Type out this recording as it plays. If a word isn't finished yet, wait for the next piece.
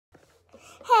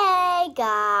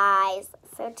Guys,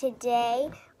 so today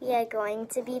we are going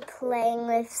to be playing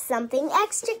with something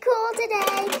extra cool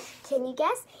today. Can you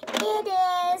guess? It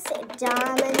is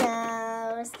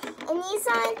dominoes. And these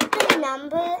aren't the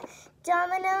number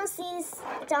dominoes. These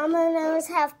dominoes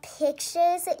have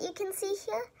pictures that you can see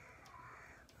here.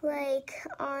 Like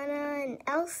Anna and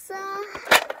Elsa.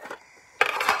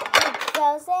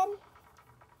 Frozen.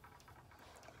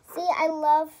 See, I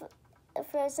love a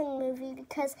Frozen movie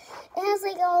because it has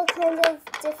like all kinds of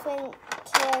different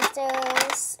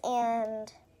characters,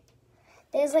 and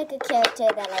there's like a character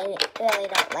that I really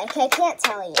don't like. I can't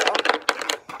tell you.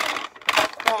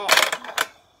 But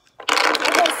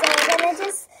okay, so we're gonna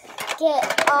just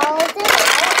get all this.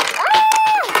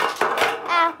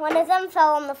 Ah! One of them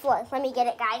fell on the floor. Let me get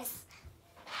it, guys.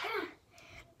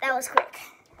 That was quick.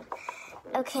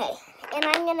 Okay, and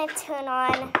I'm gonna turn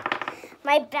on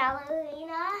my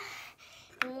ballerina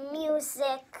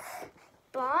music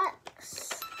box.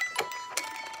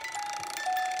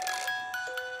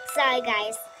 Sorry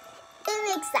guys, it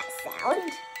makes that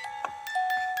sound.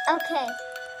 Okay,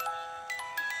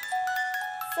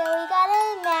 so we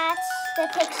gotta match the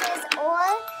pictures, or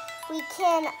we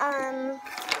can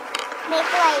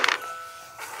make like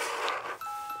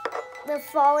the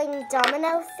falling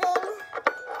domino thing.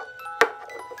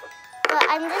 But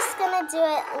I'm just gonna do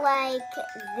it like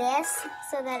this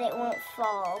so that it won't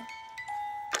fall.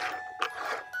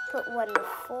 Put one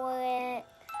before it.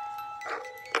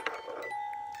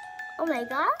 Oh my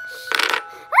gosh.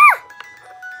 Ah!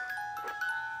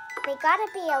 They gotta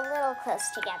be a little close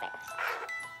together.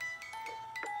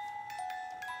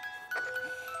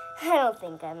 I don't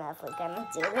think I'm ever gonna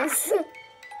do this.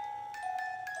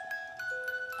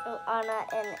 Oh, Anna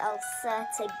and Elsa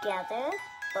together,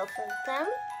 both of them.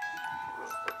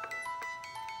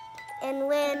 And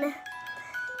when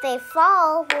they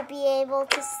fall, we'll be able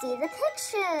to see the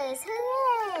pictures.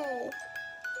 Hooray!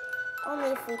 Only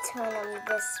if we turn them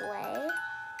this way.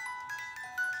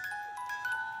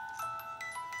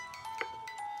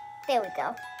 There we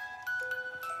go.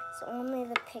 So only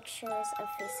the pictures are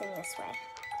facing this way.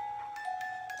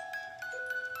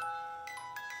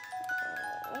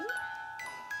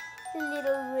 The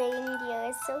little reindeer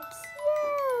is so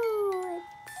cute.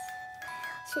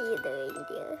 I'll show you the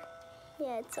reindeer.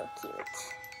 Yeah, it's so cute.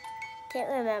 Can't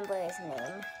remember his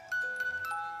name.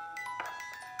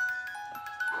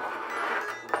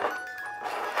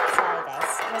 Sorry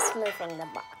guys, just moving the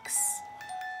box.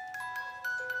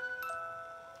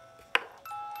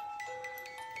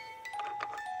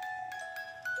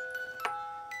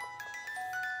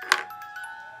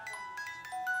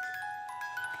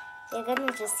 You're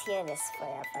gonna just hear this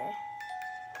forever.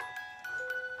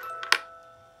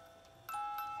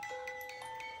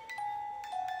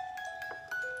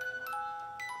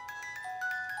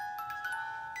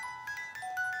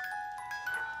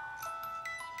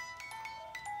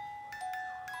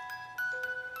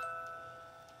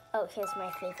 Oh, here's my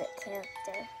favorite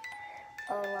character,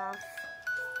 Olaf.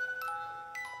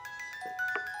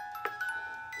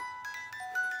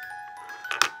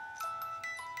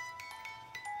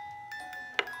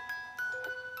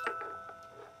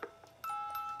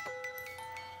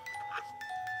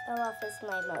 Olaf is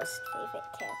my most favorite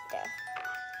character.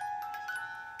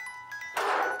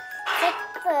 I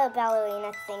think the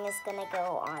ballerina thing is gonna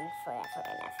go on forever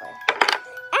and ever.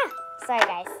 Ah! Sorry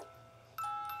guys.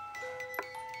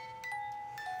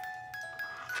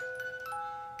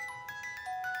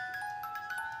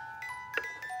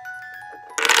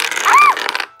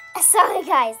 Sorry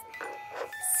guys.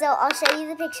 So I'll show you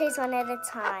the pictures one at a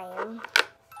time.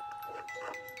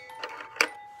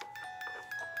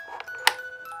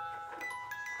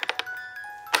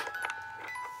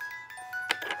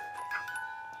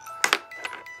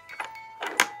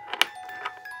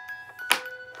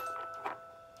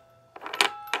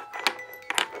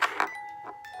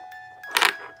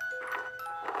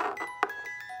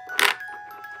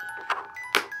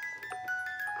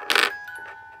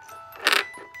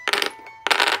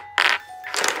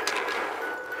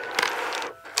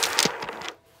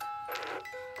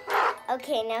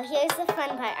 Okay, now here's the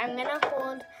fun part. I'm gonna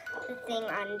hold the thing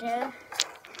under,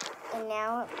 and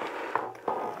now,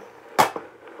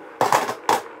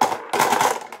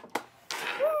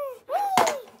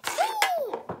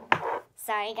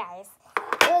 sorry guys,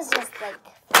 it was just like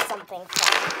something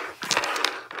fun.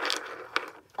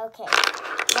 Okay,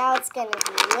 now it's gonna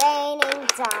be raining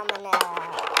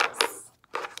dominoes.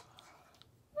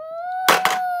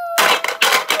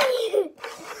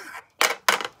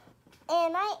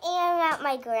 And I am at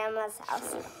my grandma's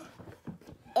house.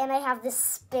 And I have this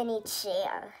spinny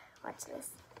chair. Watch this.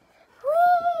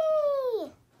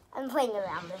 Whee! I'm playing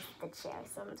around with the chair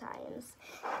sometimes.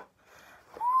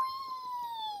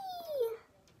 Whee!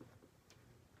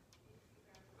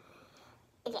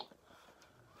 Okay.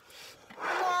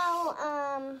 Now,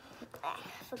 I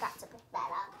forgot to pick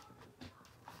that up.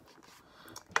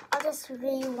 I'll just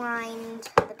rewind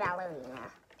the ballerina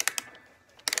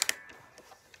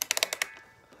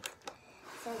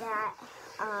so that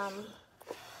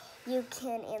you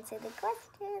can answer the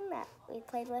question that we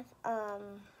played with.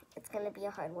 It's going to be a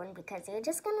hard one because you're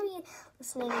just going to be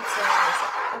listening to music.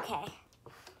 Okay.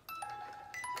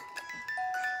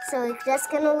 So we're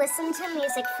just going to listen to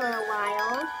music for a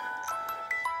while.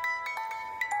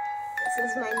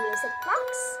 This is my music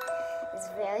box. It's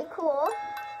very cool.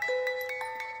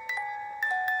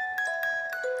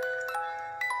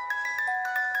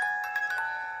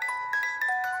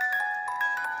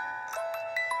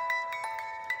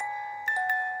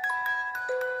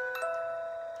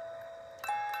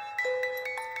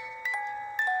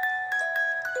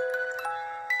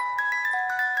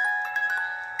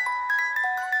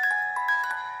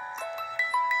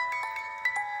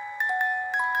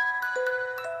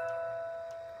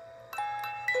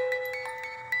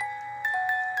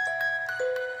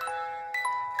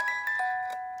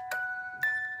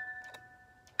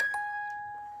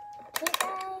 Okay,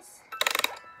 guys.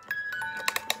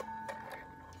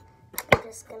 I'm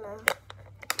just gonna,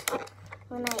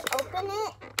 when I open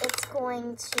it, it's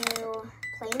going to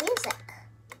play music.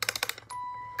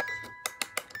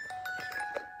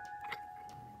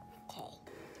 Okay.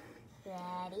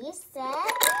 Ready,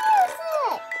 set,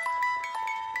 music!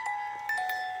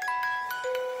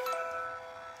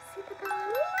 See the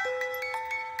ballerina?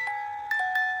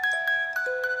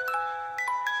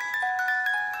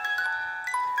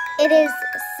 It is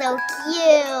so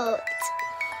cute.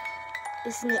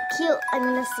 Isn't it cute? I'm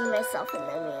gonna see myself in the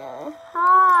mirror.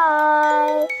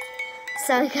 Hi.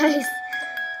 Sorry, guys.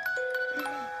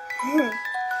 Hi.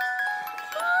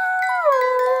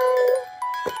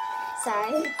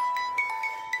 Sorry.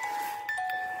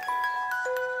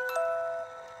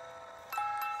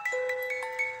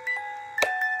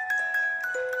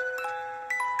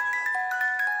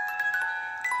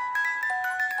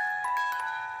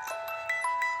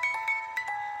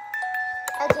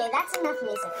 Okay, that's enough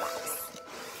music box.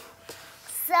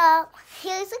 So,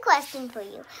 here's a question for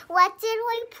you. What did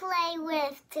we play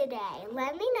with today?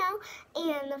 Let me know.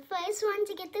 And the first one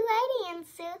to get the right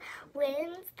answer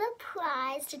wins the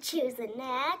prize to choose the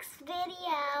next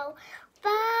video.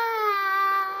 Bye!